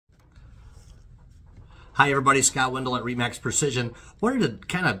Hi everybody, Scott Wendell at RE/MAX Precision. Wanted to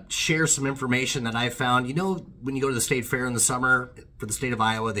kind of share some information that I found. You know, when you go to the state fair in the summer for the state of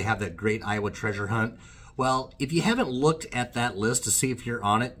Iowa, they have that great Iowa treasure hunt. Well, if you haven't looked at that list to see if you're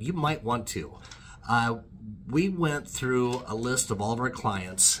on it, you might want to. We went through a list of all of our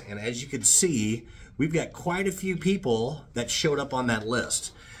clients, and as you can see, we've got quite a few people that showed up on that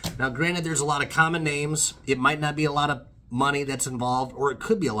list. Now, granted, there's a lot of common names. It might not be a lot of money that's involved, or it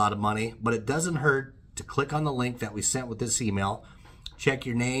could be a lot of money, but it doesn't hurt to click on the link that we sent with this email, check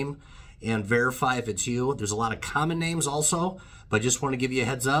your name, and verify if it's you. There's a lot of common names also, but just want to give you a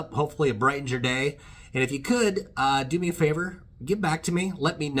heads up. Hopefully it brightens your day. And if you could, do me a favor, get back to me.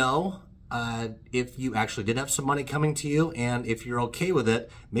 Let me know if you actually did have some money coming to you, and if you're okay with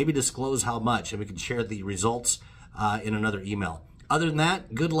it, maybe disclose how much, and we can share the results in another email. Other than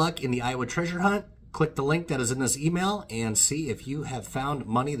that, good luck in the Iowa treasure hunt. Click the link that is in this email and see if you have found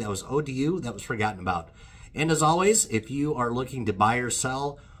money that was owed to you that was forgotten about. And as always, if you are looking to buy or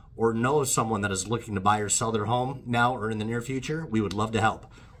sell, or know of someone that is looking to buy or sell their home now or in the near future, we would love to help.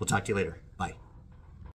 We'll talk to you later. Bye.